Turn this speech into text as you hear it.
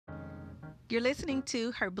You're listening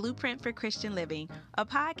to Her Blueprint for Christian Living, a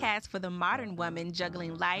podcast for the modern woman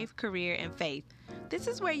juggling life, career, and faith. This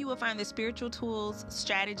is where you will find the spiritual tools,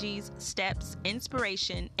 strategies, steps,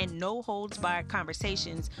 inspiration, and no-holds-barred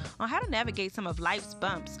conversations on how to navigate some of life's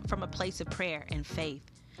bumps from a place of prayer and faith.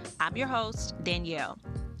 I'm your host, Danielle.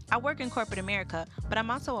 I work in corporate America, but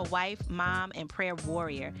I'm also a wife, mom, and prayer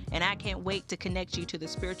warrior, and I can't wait to connect you to the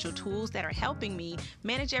spiritual tools that are helping me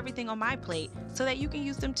manage everything on my plate so that you can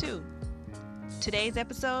use them too. Today's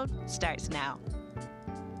episode starts now.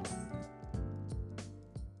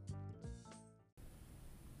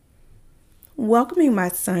 Welcoming my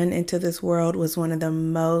son into this world was one of the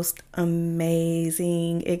most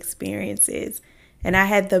amazing experiences. And I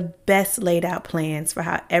had the best laid out plans for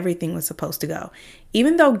how everything was supposed to go.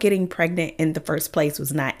 Even though getting pregnant in the first place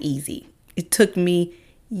was not easy. It took me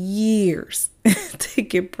years to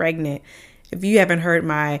get pregnant. If you haven't heard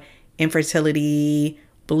my infertility,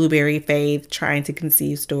 blueberry faith, trying to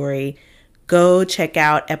conceive story, go check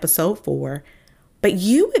out episode 4. But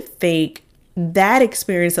you would think that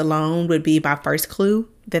experience alone would be my first clue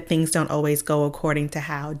that things don't always go according to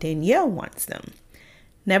how Danielle wants them.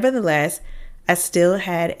 Nevertheless, I still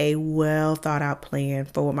had a well thought out plan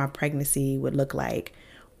for what my pregnancy would look like,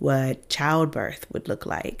 what childbirth would look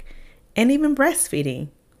like, and even breastfeeding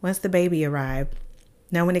once the baby arrived.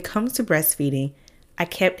 Now, when it comes to breastfeeding, I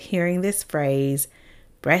kept hearing this phrase,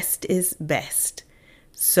 breast is best.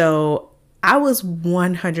 So I was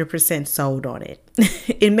 100% sold on it.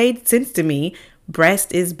 It made sense to me.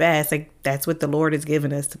 Breast is best. Like, that's what the Lord has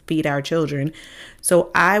given us to feed our children.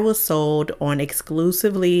 So I was sold on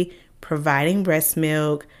exclusively providing breast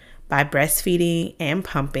milk by breastfeeding and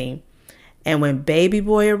pumping. And when baby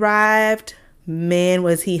boy arrived, man,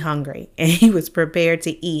 was he hungry and he was prepared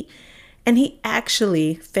to eat. And he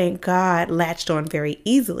actually, thank God, latched on very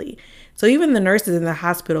easily. So even the nurses in the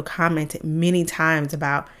hospital commented many times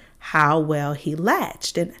about how well he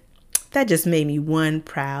latched. And that just made me one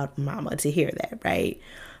proud mama to hear that, right?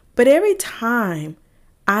 But every time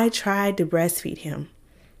I tried to breastfeed him,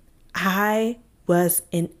 I was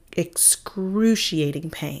in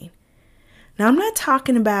excruciating pain. Now, I'm not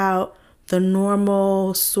talking about the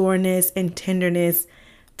normal soreness and tenderness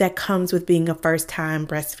that comes with being a first-time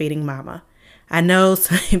breastfeeding mama. I know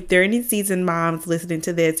if there are any seasoned moms listening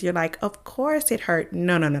to this, you're like, of course it hurt.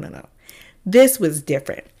 No. This was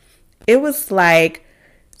different. It was like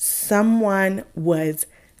someone was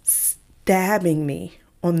stabbing me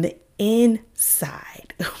on the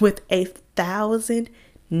inside with 1,000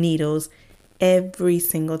 needles every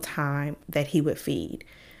single time that he would feed.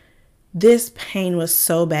 This pain was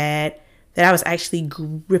so bad that I was actually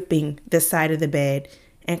gripping the side of the bed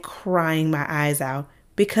and crying my eyes out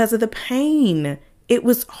because of the pain. It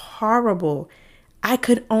was horrible. I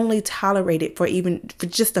could only tolerate it for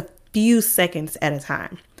just a few seconds at a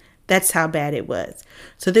time. That's how bad it was.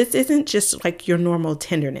 So this isn't just like your normal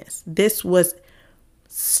tenderness. This was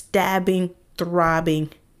stabbing,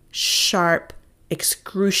 throbbing, sharp,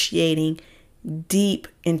 excruciating, deep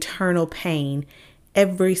internal pain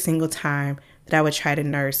every single time that I would try to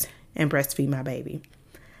nurse and breastfeed my baby.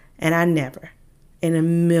 And I never, in a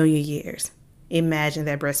million years, imagined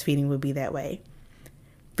that breastfeeding would be that way.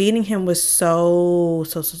 Feeding him was so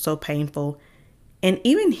painful. And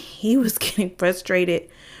even he was getting frustrated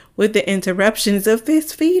with the interruptions of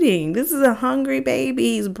his feeding. This is a hungry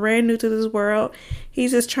baby. He's brand new to this world.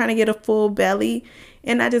 He's just trying to get a full belly.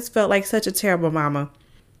 And I just felt like such a terrible mama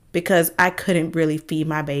because I couldn't really feed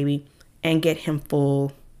my baby and get him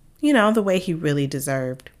full, the way he really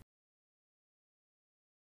deserved.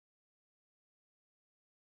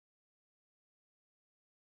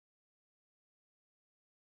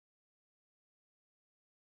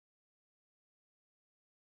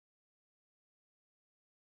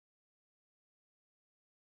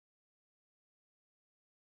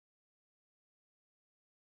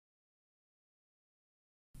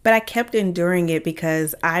 But I kept enduring it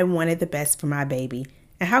because I wanted the best for my baby.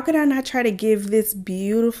 And how could I not try to give this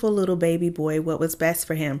beautiful little baby boy what was best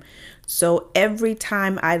for him? So every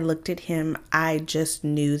time I looked at him, I just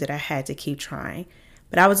knew that I had to keep trying.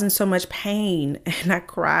 But I was in so much pain and I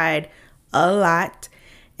cried a lot.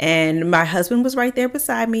 And my husband was right there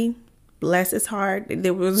beside me. Bless his heart.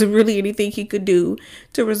 There wasn't really anything he could do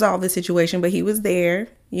to resolve the situation, but he was there,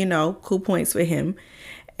 cool points for him.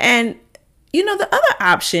 And the other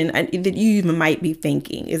option that you even might be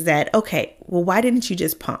thinking is that, okay, well, why didn't you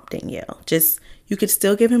just pump, Danielle? You could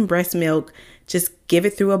still give him breast milk. Just give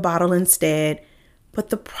it through a bottle instead. But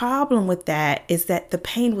the problem with that is that the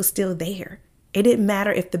pain was still there. It didn't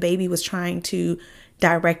matter if the baby was trying to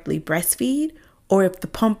directly breastfeed or if the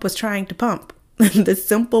pump was trying to pump. The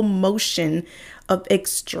simple motion of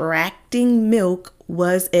extracting milk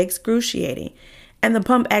was excruciating. And the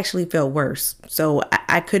pump actually felt worse. So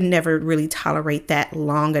I could never really tolerate that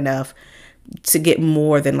long enough to get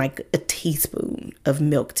more than like a teaspoon of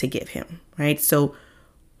milk to give him, right? So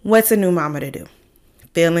what's a new mama to do?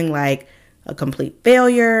 Feeling like a complete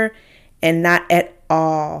failure and not at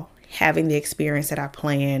all having the experience that I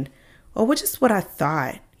planned, or which is what I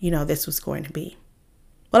thought, this was going to be.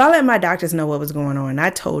 Well, I let my doctors know what was going on. I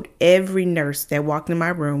told every nurse that walked in my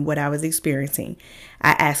room what I was experiencing.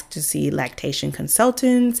 I asked to see lactation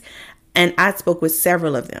consultants, and I spoke with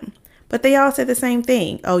several of them. But they all said the same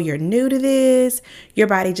thing. Oh, you're new to this. Your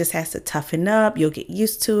body just has to toughen up. You'll get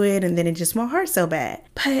used to it, and then it just won't hurt so bad.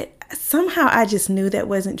 But somehow I just knew that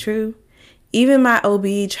wasn't true. Even my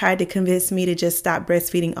OB tried to convince me to just stop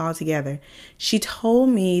breastfeeding altogether. She told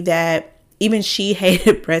me that even she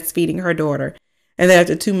hated breastfeeding her daughter. And then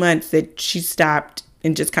after 2 months that she stopped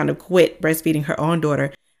and just kind of quit breastfeeding her own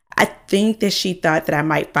daughter. I think that she thought that I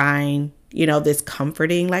might find, this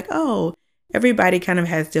comforting, like, oh, everybody kind of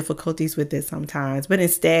has difficulties with this sometimes. But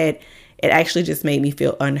instead, it actually just made me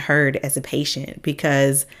feel unheard as a patient,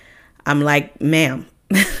 because I'm like, ma'am,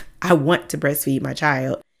 I want to breastfeed my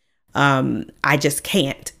child. I just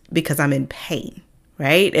can't because I'm in pain,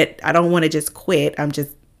 right? I don't want to just quit. I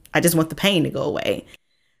just want the pain to go away.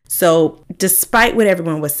 So despite what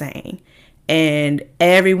everyone was saying and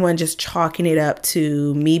everyone just chalking it up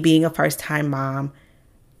to me being a first-time mom,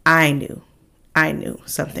 I knew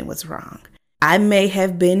something was wrong. I may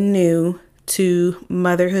have been new to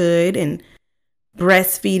motherhood and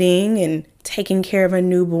breastfeeding and taking care of a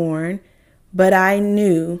newborn, but I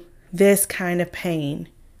knew this kind of pain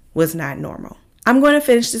was not normal. I'm going to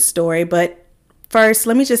finish this story, but first,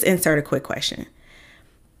 let me just insert a quick question.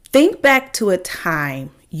 Think back to a time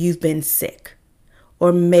you've been sick,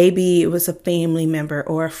 or maybe it was a family member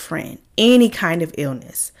or a friend, any kind of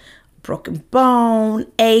illness, broken bone,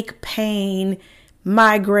 ache, pain,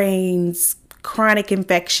 migraines, chronic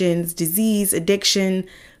infections, disease, addiction,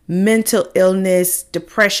 mental illness,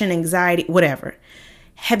 depression, anxiety, whatever.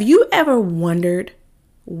 Have you ever wondered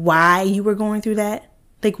why you were going through that?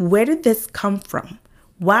 Like, where did this come from?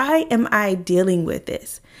 Why am I dealing with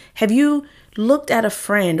this? Have you looked at a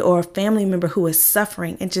friend or a family member who is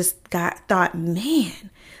suffering and just thought,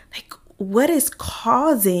 man, like, what is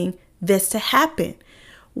causing this to happen?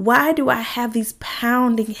 Why do I have these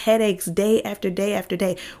pounding headaches day after day after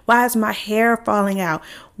day? Why is my hair falling out?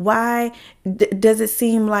 Why does it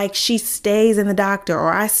seem like she stays in the doctor,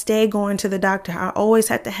 or I stay going to the doctor? I always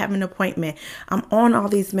have to have an appointment. I'm on all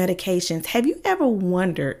these medications. Have you ever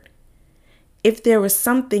wondered if there was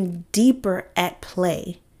something deeper at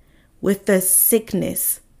play with the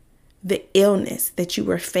sickness, the illness that you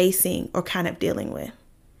were facing or kind of dealing with?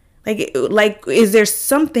 Like, is there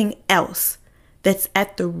something else that's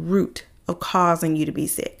at the root of causing you to be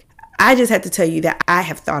sick? I just have to tell you that I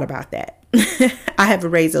have thought about that. I have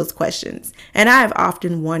raised those questions. And I have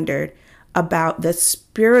often wondered about the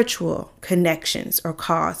spiritual connections or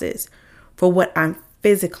causes for what I'm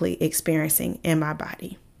physically experiencing in my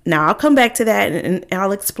body. Now, I'll come back to that and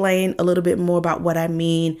I'll explain a little bit more about what I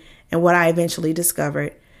mean and what I eventually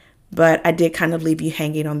discovered. But I did kind of leave you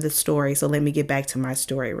hanging on this story, so let me get back to my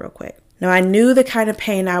story real quick. Now, I knew the kind of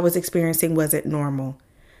pain I was experiencing wasn't normal,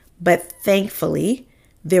 but thankfully,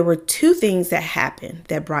 there were two things that happened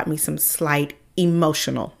that brought me some slight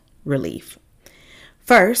emotional relief.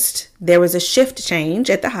 First, there was a shift change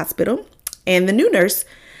at the hospital, and the new nurse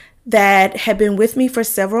that had been with me for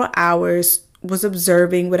several hours was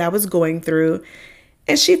observing what I was going through,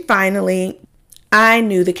 and I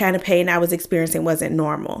knew the kind of pain I was experiencing wasn't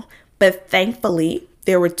normal, but thankfully,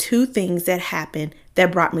 there were two things that happened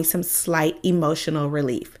that brought me some slight emotional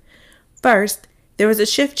relief. First, there was a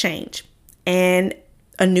shift change, and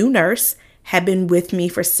a new nurse had been with me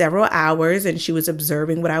for several hours, and she was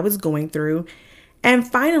observing what I was going through. And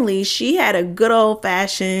finally, she had a good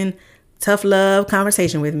old-fashioned tough love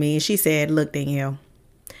conversation with me. She said, "Look, Danielle,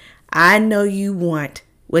 I know you want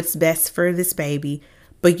what's best for this baby,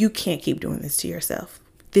 but you can't keep doing this to yourself.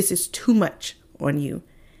 This is too much on you.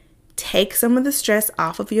 Take some of the stress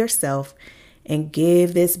off of yourself and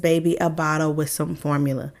give this baby a bottle with some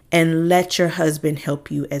formula, and let your husband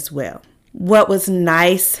help you as well." What was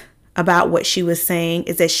nice about what she was saying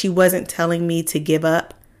is that she wasn't telling me to give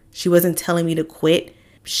up. She wasn't telling me to quit.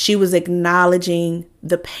 She was acknowledging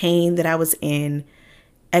the pain that I was in,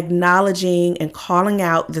 acknowledging and calling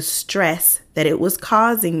out the stress that it was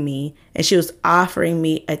causing me, and she was offering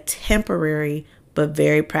me a temporary but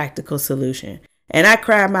very practical solution. And I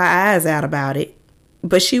cried my eyes out about it,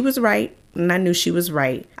 but she was right. and I knew she was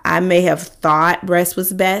right. I may have thought breast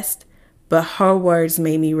was best, but her words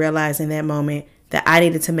made me realize in that moment that I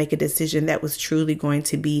needed to make a decision that was truly going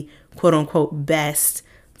to be quote unquote best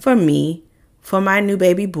for me, for my new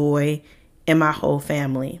baby boy, and my whole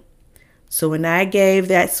family. So when I gave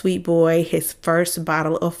that sweet boy his first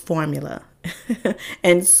bottle of formula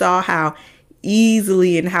and saw how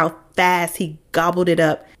easily and how fast he gobbled it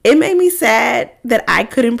up, it made me sad that I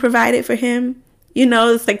couldn't provide it for him. You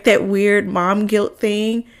know, it's like that weird mom guilt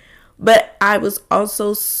thing. But I was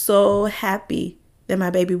also so happy that my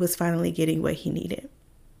baby was finally getting what he needed.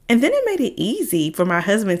 And then it made it easy for my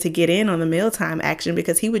husband to get in on the mealtime action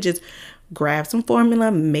because he would just grab some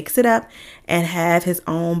formula, mix it up, and have his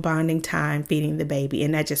own bonding time feeding the baby.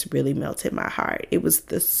 And that just really melted my heart. It was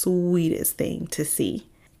the sweetest thing to see.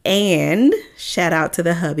 And shout out to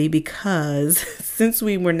the hubby, because since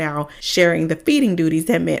we were now sharing the feeding duties,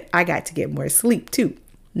 that meant I got to get more sleep too.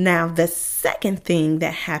 Now, the second thing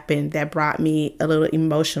that happened that brought me a little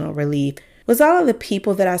emotional relief was all of the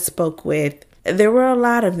people that I spoke with. There were a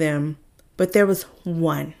lot of them, but there was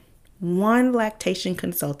one lactation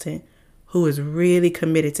consultant who was really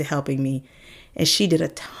committed to helping me. And she did a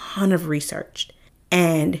ton of research.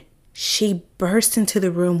 And she burst into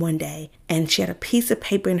the room one day and she had a piece of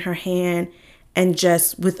paper in her hand. And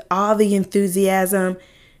just with all the enthusiasm,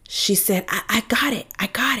 she said, I got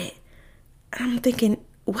it. And I'm thinking,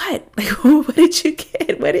 what? Like, what did you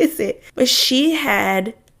get? What is it? But she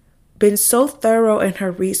had been so thorough in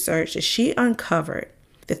her research that she uncovered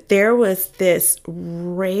that there was this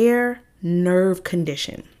rare nerve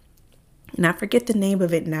condition. And I forget the name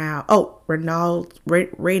of it now. Oh,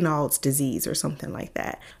 Raynaud's disease or something like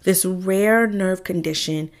that. This rare nerve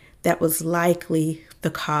condition that was likely the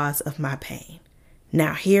cause of my pain.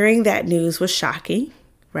 Now, hearing that news was shocking,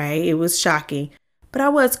 right? It was shocking, but I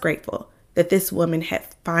was grateful that this woman had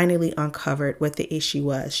finally uncovered what the issue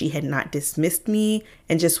was. She had not dismissed me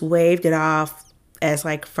and just waved it off as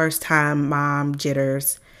like first time mom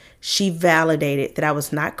jitters. She validated that I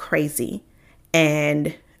was not crazy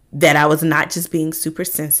and that I was not just being super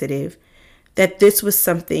sensitive, that this was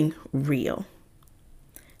something real.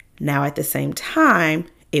 Now, at the same time,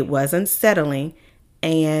 it was unsettling.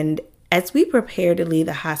 And as we prepared to leave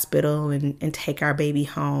the hospital and take our baby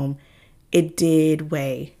home, it did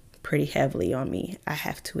weigh pretty heavily on me, I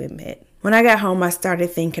have to admit. When I got home, I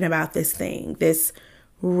started thinking about this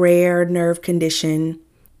rare nerve condition.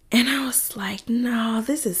 And I was like, no,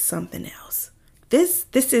 this is something else. This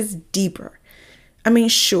is deeper. I mean,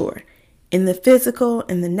 sure, in the physical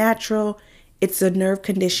and the natural, it's a nerve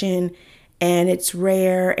condition and it's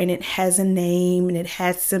rare and it has a name and it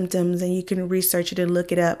has symptoms and you can research it and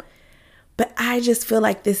look it up. But I just feel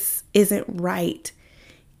like this isn't right.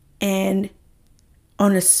 And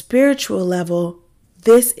on a spiritual level,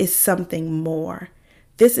 this is something more.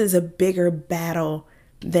 This is a bigger battle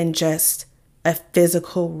than just a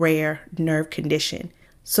physical rare nerve condition.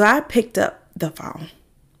 So I picked up the phone.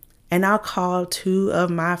 And I'll call two of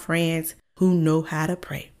my friends who know how to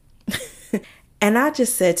pray. And I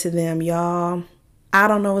just said to them, y'all, I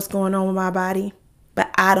don't know what's going on with my body, but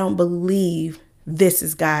I don't believe this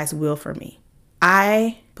is God's will for me.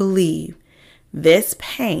 I believe this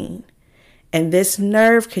pain and this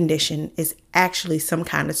nerve condition is actually some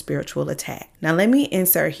kind of spiritual attack. Now, let me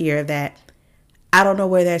insert here that I don't know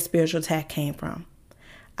where that spiritual attack came from.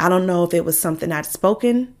 I don't know if it was something I'd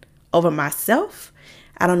spoken over myself.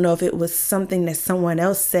 I don't know if it was something that someone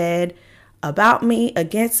else said about me,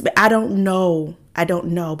 against me. I don't know.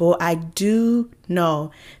 But I do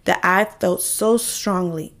know that I felt so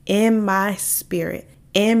strongly in my spirit,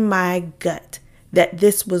 in my gut, that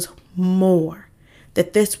this was more,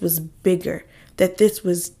 that this was bigger, that this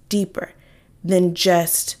was deeper than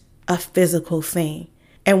just a physical thing.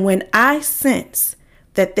 And when I sense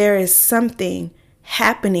that there is something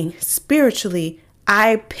happening spiritually,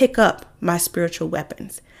 I pick up my spiritual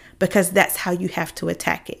weapons, because that's how you have to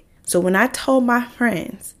attack it. So when I told my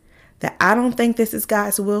friends that I don't think this is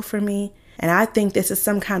God's will for me, and I think this is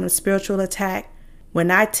some kind of spiritual attack,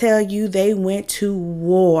 when I tell you they went to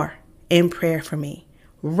war in prayer for me,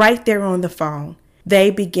 right there on the phone,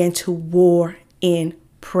 they began to war in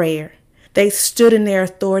prayer. They stood in their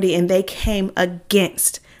authority and they came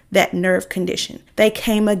against that nerve condition. They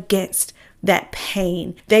came against that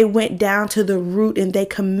pain. They went down to the root and they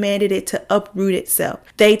commanded it to uproot itself.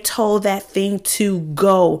 They told that thing to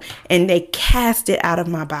go and they cast it out of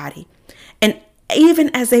my body. And even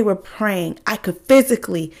as they were praying, I could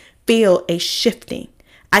physically feel a shifting.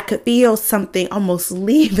 I could feel something almost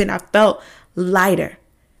leaving. I felt lighter.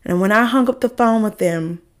 And when I hung up the phone with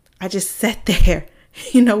them, I just sat there,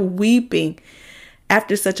 weeping.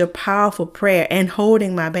 after such a powerful prayer and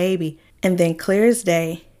holding my baby. And then clear as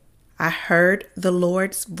day, I heard the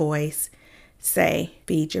Lord's voice say,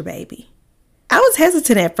 feed your baby. I was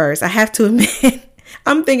hesitant at first, I have to admit.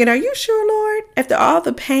 I'm thinking, are you sure, Lord? After all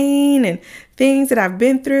the pain and things that I've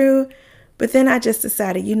been through. But then I just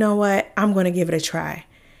decided, you know what? I'm going to give it a try.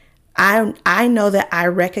 I know that I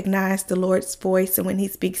recognize the Lord's voice when he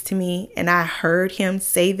speaks to me, and I heard him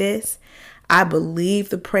say this. I believe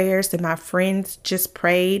the prayers that my friends just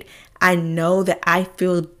prayed. I know that I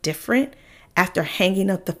feel different after hanging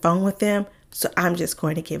up the phone with them. So I'm just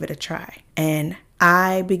going to give it a try. And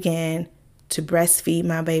I began to breastfeed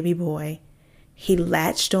my baby boy. He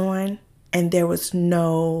latched on and there was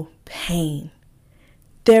no pain.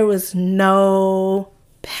 There was no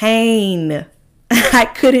pain. I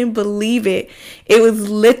couldn't believe it. It was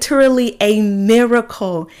literally a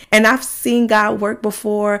miracle. And I've seen God work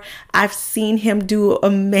before. I've seen him do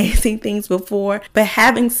amazing things before. But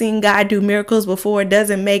having seen God do miracles before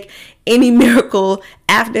doesn't make any miracle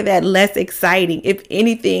after that less exciting. If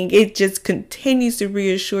anything, it just continues to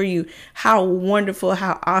reassure you how wonderful,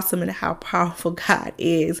 how awesome, and how powerful God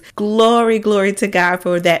is. Glory, glory to God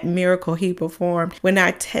for that miracle he performed. When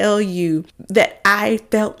I tell you that I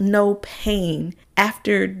felt no pain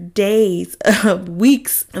after days of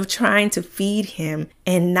weeks of trying to feed him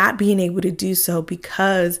and not being able to do so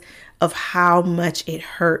because of how much it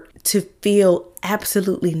hurt to feel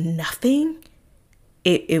absolutely nothing.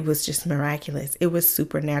 It was just miraculous. It was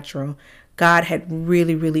supernatural. God had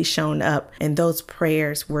really, really shown up, and those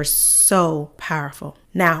prayers were so powerful.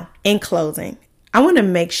 Now, in closing, I want to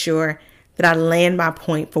make sure that I land my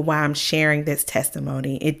point for why I'm sharing this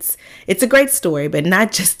testimony. It's a great story, but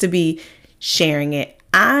not just to be sharing it.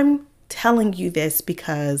 I'm telling you this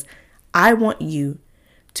because I want you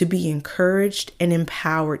to be encouraged and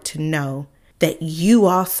empowered to know that you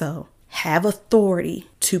also have authority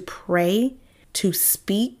to pray, to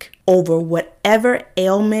speak over whatever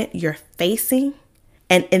ailment you're facing,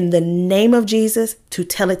 and in the name of Jesus, to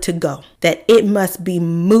tell it to go, that it must be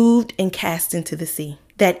moved and cast into the sea.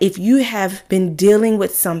 That if you have been dealing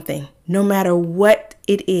with something, no matter what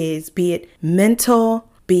it is, be it mental,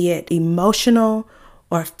 be it emotional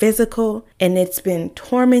or physical, and it's been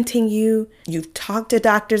tormenting you, you've talked to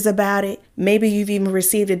doctors about it, maybe you've even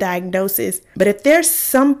received a diagnosis, but if there's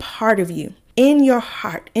some part of you in your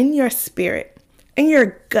heart, in your spirit, in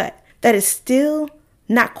your gut that is still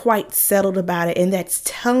not quite settled about it, and that's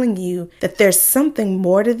telling you that there's something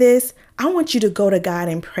more to this, I want you to go to God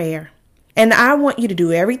in prayer. And I want you to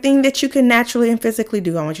do everything that you can naturally and physically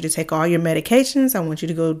do. I want you to take all your medications. I want you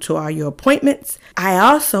to go to all your appointments. I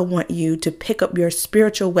also want you to pick up your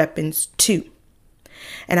spiritual weapons too.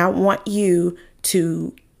 And I want you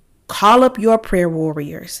to call up your prayer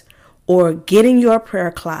warriors, or get in your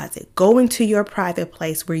prayer closet, go into your private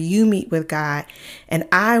place where you meet with God. And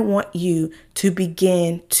I want you to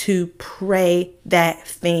begin to pray that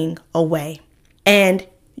thing away. And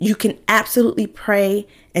you can absolutely pray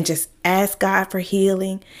and just ask God for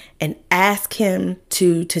healing and ask him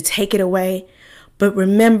to take it away. But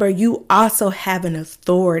remember, you also have an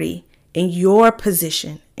authority in your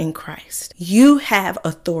position in Christ. You have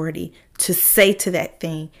authority to say to that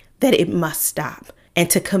thing that it must stop, and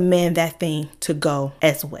to command that thing to go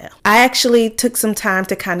as well. I actually took some time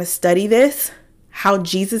to kind of study this, how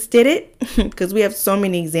Jesus did it, because we have so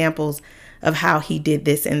many examples of how he did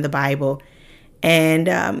this in the Bible. And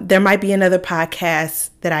there might be another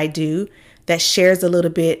podcast that I do that shares a little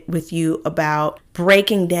bit with you about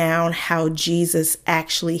breaking down how Jesus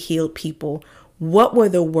actually healed people. What were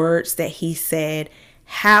the words that he said?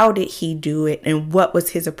 How did he do it? And what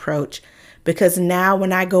was his approach? Because now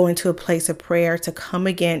when I go into a place of prayer to come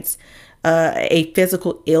against a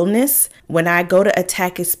physical illness, when I go to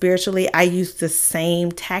attack it spiritually, I use the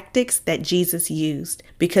same tactics that Jesus used,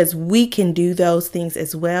 because we can do those things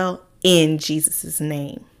as well in Jesus's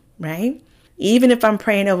name, right? Even if I'm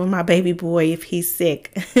praying over my baby boy, if he's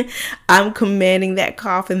sick, I'm commanding that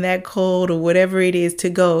cough and that cold or whatever it is to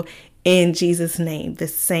go in Jesus' name, the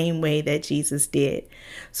same way that Jesus did.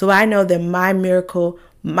 So I know that my miracle,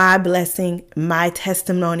 my blessing, my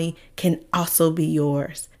testimony can also be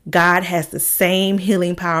yours. God has the same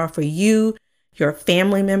healing power for you, your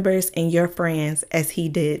family members, and your friends as he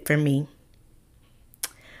did for me.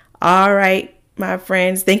 All right, my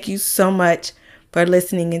friends, thank you so much for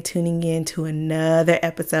listening and tuning in to another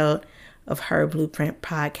episode of Her Blueprint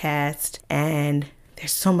Podcast. And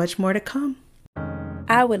there's so much more to come.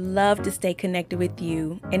 I would love to stay connected with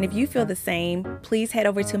you. And if you feel the same, please head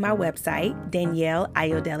over to my website,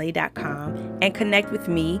 DanielleIodele.com, and connect with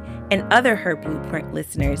me and other Her Blueprint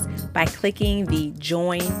listeners by clicking the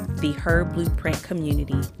Join the Her Blueprint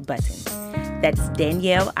Community button. That's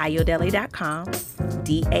DanielleIodele.com,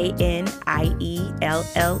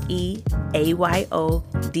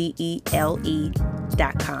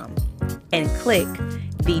 DanielleAyodele.com, and click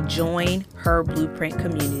the Join Her Blueprint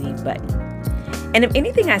Community button. And if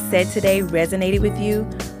anything I said today resonated with you,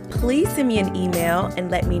 please send me an email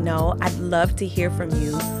and let me know. I'd love to hear from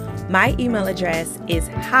you. My email address is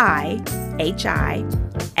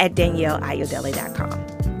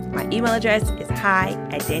hi@DanielleIodele.com. My email address is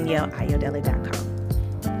hi@DanielleIodele.com.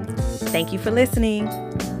 Thank you for listening.